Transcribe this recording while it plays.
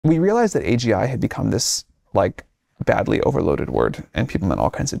we realized that AGI had become this like badly overloaded word, and people meant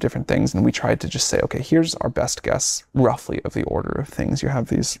all kinds of different things. And we tried to just say, okay, here's our best guess roughly of the order of things. You have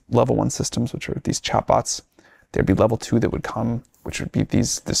these level 1 systems, which are these chatbots. There'd be level 2 that would come, which would be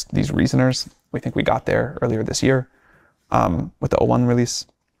these reasoners. We think we got there earlier this year with the O1 release.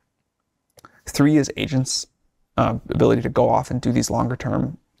 3 is agents, ability to go off and do these longer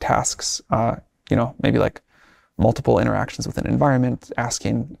term tasks, maybe like multiple interactions with an environment,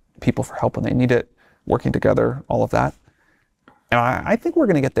 asking people for help when they need it, working together, all of that. And I think we're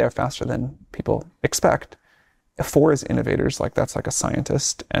going to get there faster than people expect. 4 is innovators, like that's like a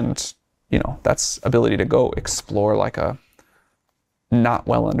scientist, and that's ability to go explore like a not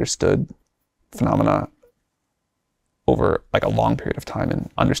well understood phenomena over like a long period of time and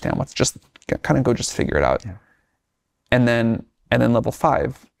understand what's just just figure it out. Yeah. And then level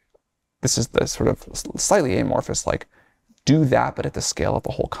 5, this is the sort of slightly amorphous, like do that, but at the scale of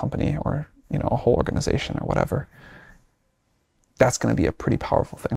a whole company or a whole organization or whatever. That's going to be a pretty powerful thing.